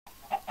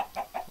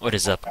What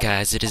is up,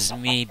 guys? It is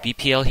me,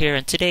 BPL here,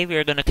 and today we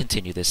are going to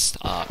continue this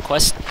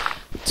quest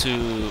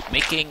to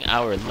making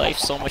our life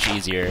so much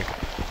easier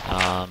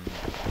um,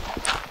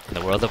 in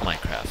the world of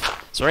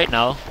Minecraft. So right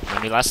now,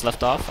 when we last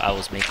left off, I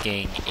was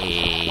making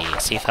a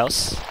safe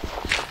house.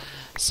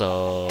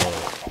 So,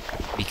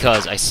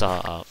 because I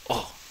saw,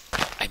 oh,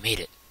 I made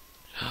it.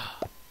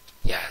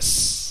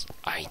 Yes,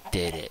 I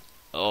did it.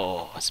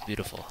 Oh, it's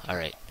beautiful. All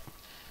right,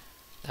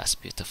 that's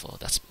beautiful.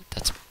 That's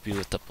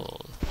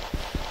beautiful.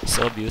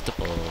 So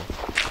beautiful.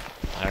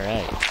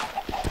 Alright.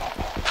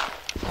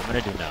 What I'm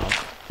gonna do now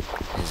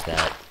is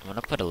that I'm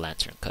gonna put a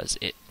lantern because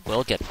it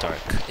will get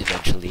dark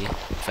eventually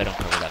if I don't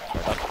cover that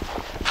part up.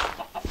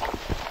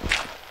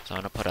 So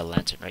I'm gonna put a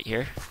lantern right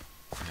here.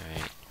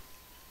 Alright.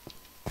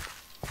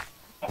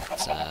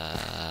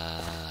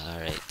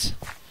 Alright.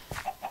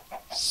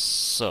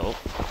 So,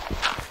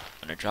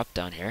 I'm gonna drop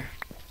down here.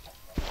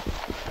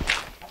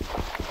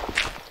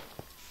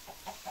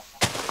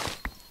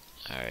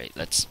 Alright,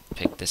 let's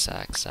pick this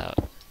axe out.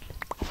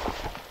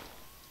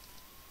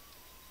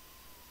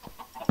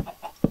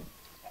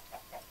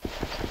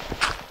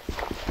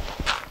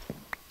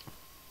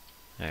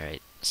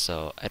 Alright,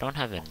 so I don't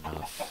have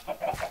enough.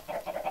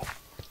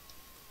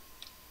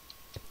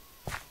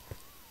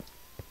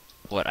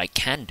 What I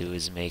can do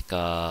is make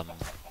let's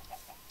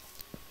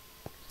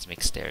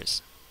make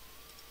stairs.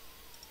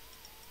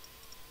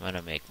 I'm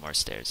gonna make more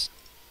stairs.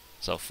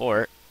 So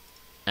 4,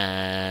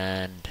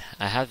 and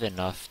I have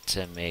enough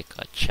to make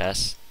a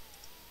chest.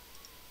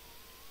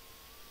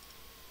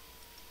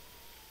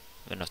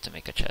 Enough to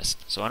make a chest.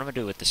 So what I'm gonna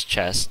do with this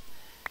chest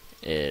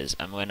is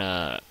I'm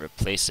gonna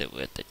replace it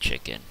with the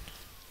chicken.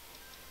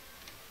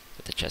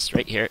 Put the chest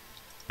right here.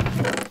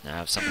 Now I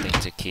have something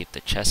to keep the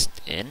chest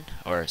in,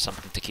 or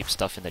something to keep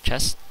stuff in the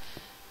chest.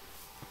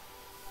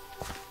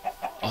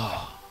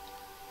 Oh,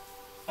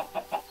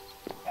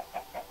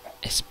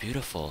 it's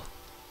beautiful.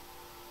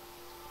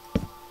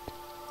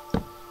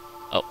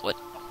 Oh, what?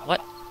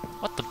 What?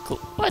 What the?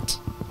 What?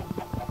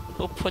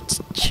 Who puts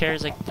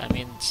chairs like? I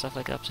mean, stuff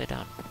like upside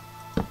down.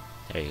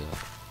 There you go.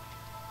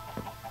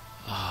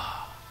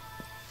 Oh,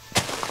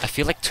 I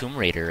feel like Tomb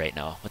Raider right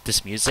now with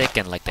this music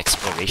and like the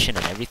exploration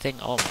and everything.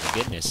 Oh my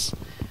goodness.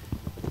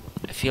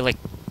 I feel like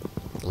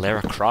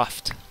Lara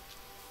Croft.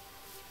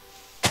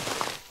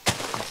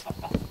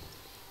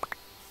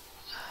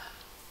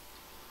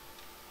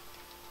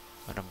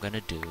 What I'm gonna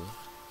do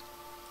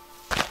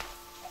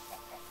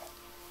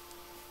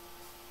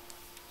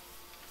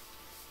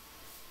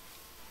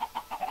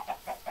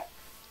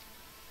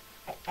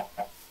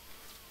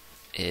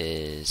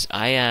is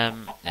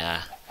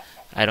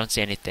I don't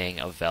see anything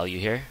of value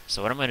here.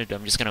 So what I'm gonna do,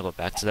 I'm just gonna go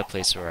back to the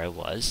place where I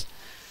was.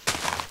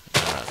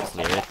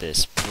 Clear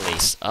this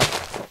place up.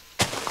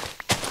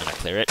 I'm gonna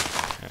clear it.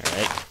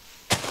 Alright.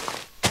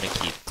 I'm gonna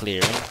keep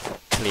clearing.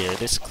 Clear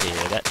this, clear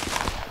that.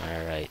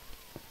 Alright.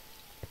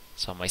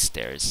 So my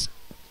stairs.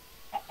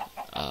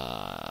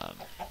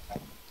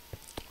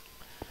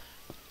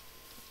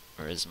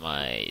 Where's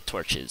my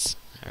torches?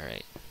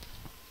 Alright.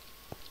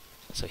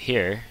 So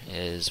here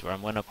is where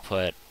I'm gonna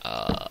put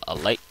a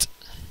light.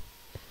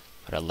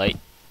 Put a light.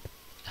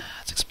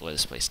 Let's explore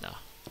this place now.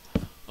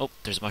 Oh,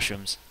 there's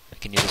mushrooms. I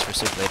can use this for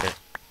soup later.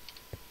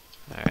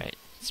 Alright,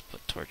 let's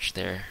put torch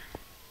there.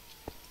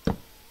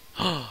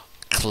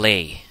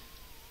 Clay.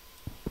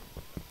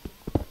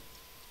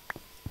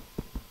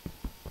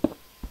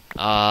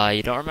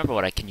 You don't remember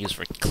what I can use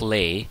for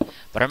clay,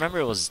 but I remember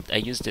I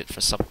used it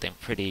for something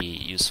pretty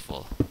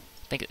useful.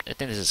 I think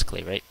this is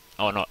clay, right?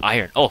 Oh no,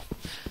 iron. Oh,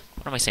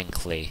 what am I saying?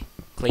 Clay.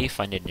 Clay you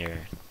find it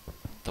near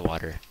the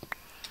water.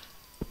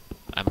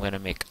 I'm gonna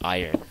make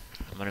iron.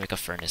 I'm gonna make a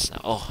furnace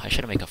now. Oh, I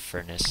should make a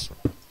furnace.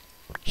 I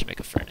should make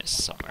a furnace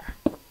somewhere.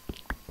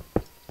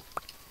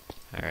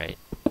 Alright.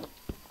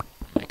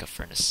 Make a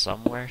furnace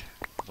somewhere.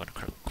 I'm gonna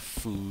cook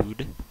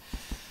food.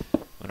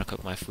 I'm gonna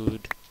cook my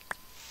food.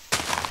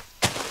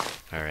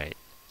 Alright.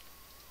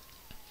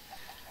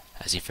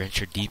 As you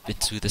venture deep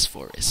into this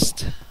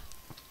forest,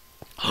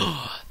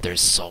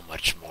 there's so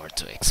much more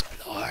to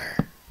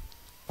explore.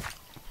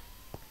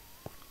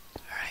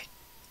 Alright.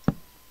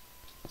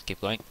 Let's keep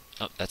going.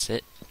 Oh, that's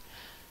it.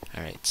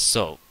 Alright,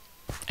 so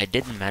I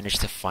did manage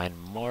to find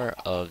more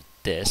of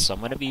this, so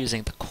I'm gonna be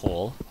using the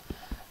coal.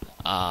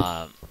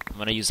 I'm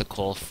gonna use the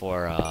coal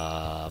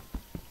to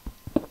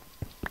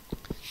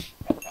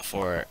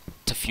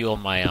fuel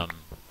my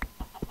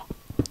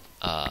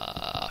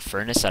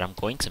furnace that I'm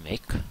going to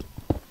make.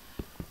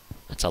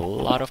 That's a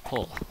lot of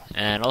coal,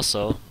 and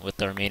also with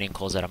the remaining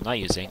coals that I'm not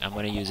using, I'm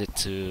gonna use it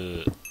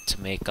to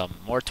make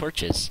more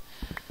torches,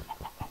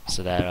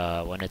 so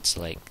that when it's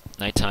like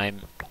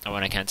nighttime or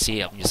when I can't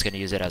see, I'm just gonna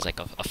use it as like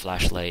a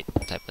flashlight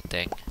type of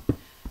thing.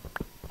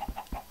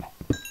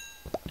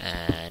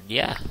 And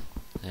yeah.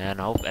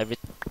 And I hope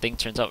everything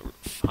turns out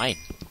fine.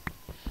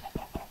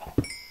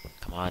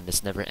 Come on,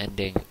 it's never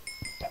ending.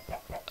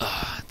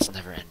 It's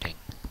never ending.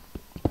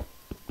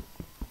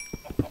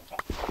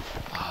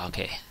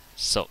 Okay,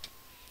 so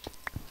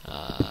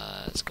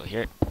let's go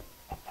here.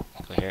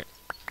 Go here.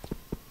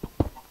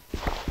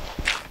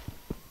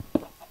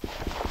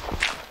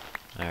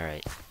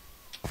 Alright.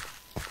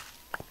 I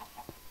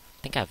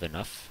think I have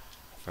enough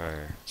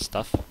for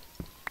stuff.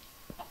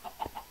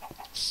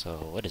 So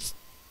what is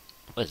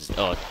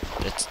oh,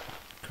 it's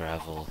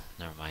gravel.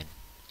 Never mind.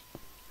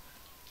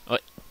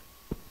 What?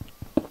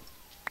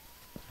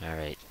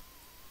 Alright.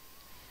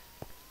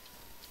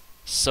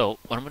 So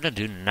what I'm gonna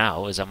do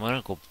now is I'm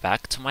gonna go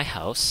back to my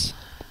house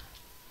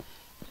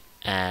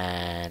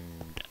and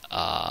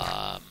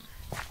I'm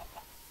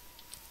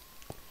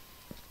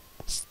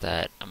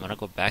gonna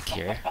go back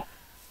here.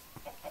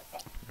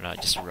 No,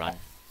 just run.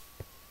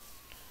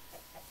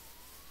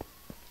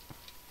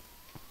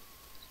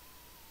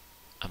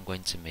 I'm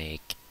going to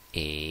make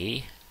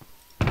a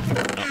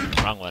no,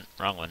 wrong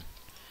one.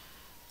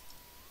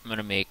 I'm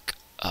gonna make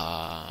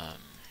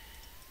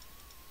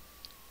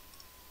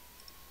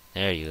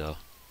there you go.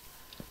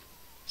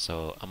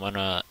 So I'm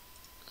gonna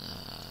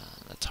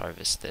let's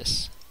harvest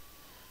this.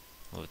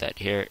 Move that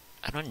here.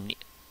 I don't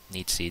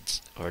need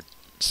seeds or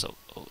so.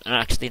 Oh,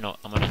 actually, no.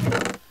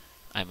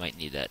 I might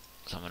need that.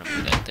 So I'm gonna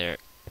move that there.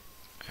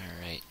 All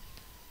right.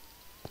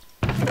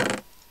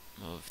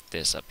 Move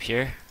this up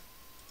here.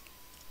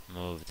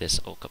 Move this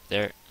oak up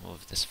there.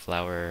 Move this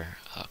flower,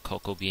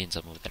 cocoa beans.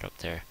 I'll move that up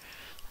there.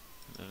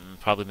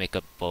 Probably make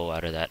a bow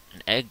out of that.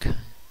 An egg.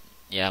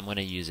 Yeah, I'm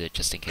gonna use it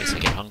just in case I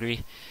get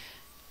hungry.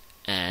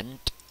 And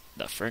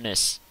the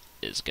furnace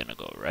is gonna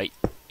go right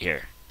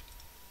here.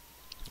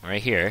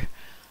 Right here.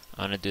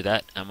 I'm gonna do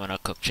that. I'm gonna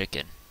cook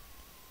chicken.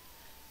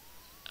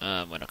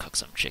 I'm gonna cook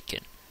some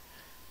chicken.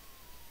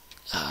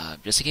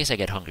 Just in case I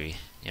get hungry,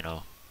 you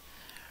know.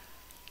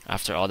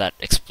 After all that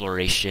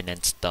exploration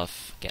and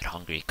stuff, get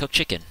hungry. Cook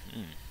chicken.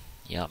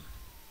 Yum.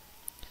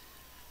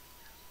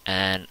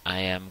 And I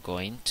am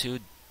going to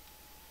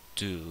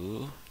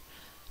do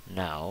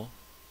now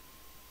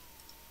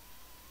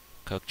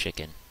cook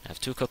chicken. I have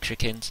 2 cooked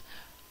chickens.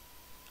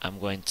 I'm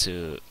going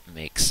to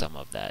make some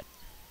of that.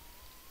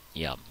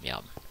 Yum,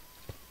 yum.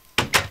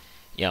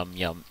 Yum,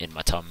 yum in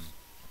my tum.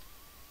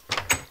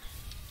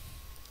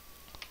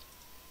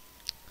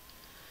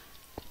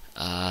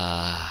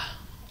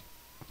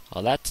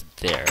 Well, that's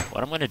there.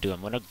 What I'm gonna do,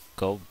 I'm gonna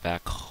go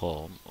back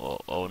home.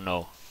 Oh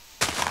no.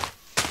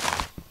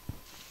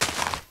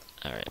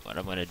 Alright, what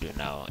I'm gonna do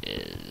now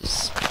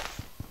is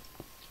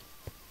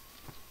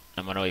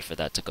I'm gonna wait for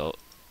that to go.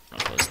 I'm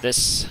gonna close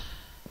this.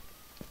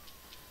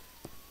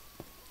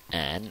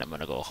 And I'm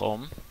gonna go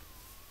home.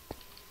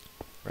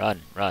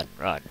 Run, run,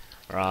 run,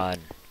 run,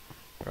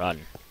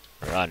 run,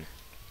 run.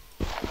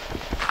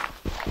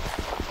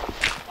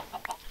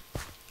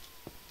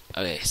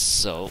 Okay,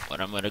 so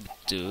what I'm gonna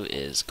do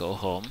is go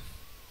home.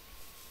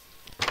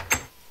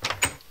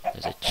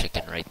 There's a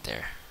chicken right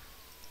there.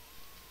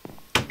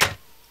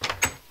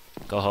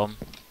 Go home.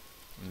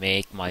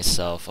 Make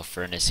myself a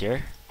furnace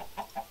here.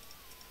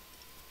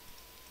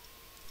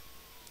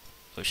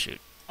 Oh shoot.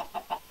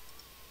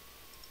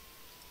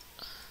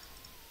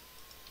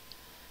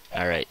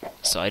 Alright,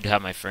 so I do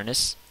have my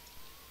furnace.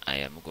 I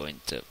am going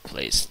to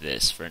place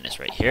this furnace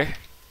right here.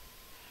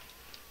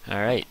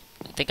 Alright,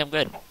 I think I'm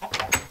good.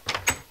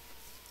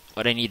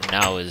 What I need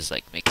now is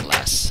like make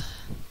glass.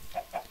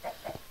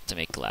 To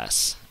make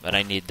glass. But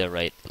I need the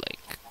right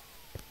like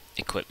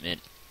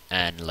equipment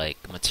and like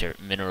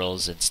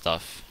minerals and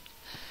stuff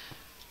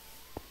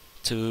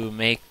to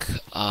make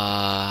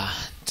my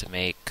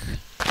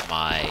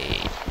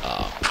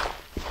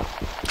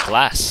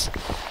glass.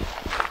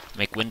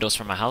 Make windows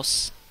for my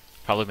house.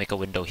 Probably make a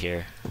window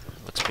here.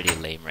 Looks pretty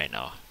lame right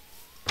now.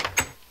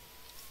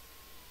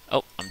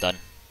 Oh, I'm done.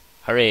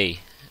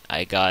 Hooray!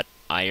 I got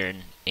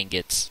iron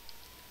ingots.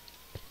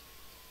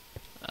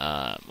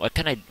 What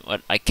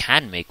I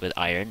can make with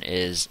iron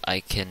is I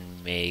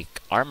can make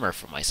armor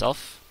for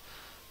myself.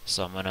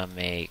 So I'm gonna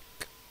make.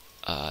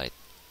 I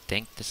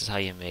think this is how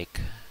you make.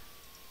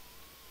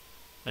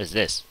 What is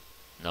this?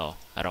 No,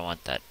 I don't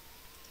want that.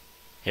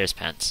 Here's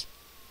pants.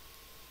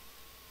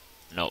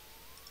 No.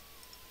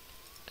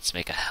 Let's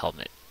make a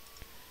helmet.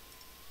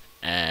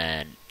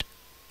 And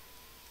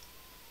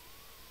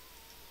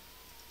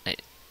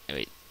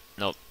wait,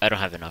 nope, I don't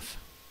have enough.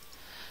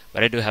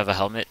 But I do have a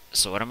helmet,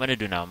 so what I'm gonna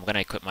do now, I'm gonna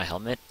equip my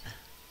helmet.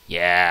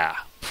 Yeah,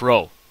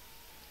 pro.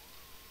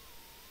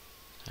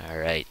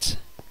 Alright.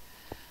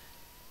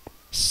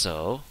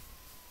 So,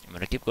 I'm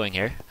gonna keep going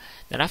here.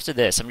 Then after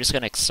this, I'm just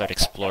gonna start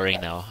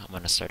exploring now. I'm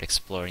gonna start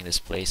exploring this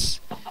place.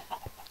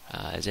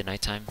 Is it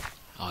nighttime?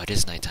 Oh, it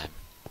is nighttime.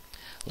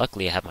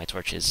 Luckily, I have my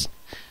torches,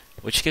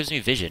 which gives me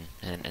vision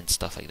and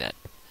stuff like that.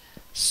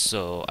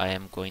 So, I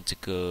am going to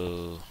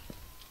go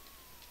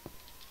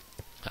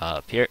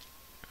up here.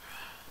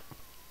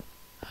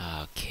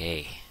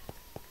 Okay.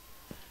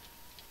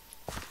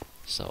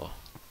 So,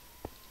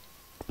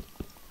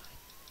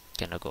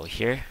 gonna go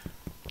here.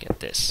 Get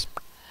this.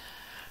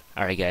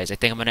 Alright guys, I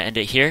think I'm gonna end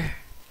it here.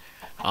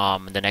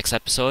 In the next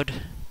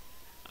episode,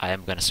 I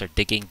am gonna start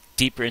digging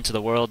deeper into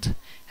the world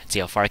and see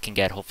how far I can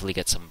get. Hopefully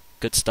get some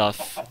good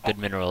stuff, good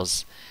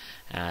minerals.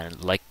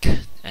 And like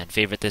and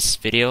favorite this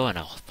video, and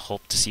I'll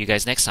hope to see you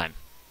guys next time.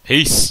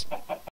 Peace!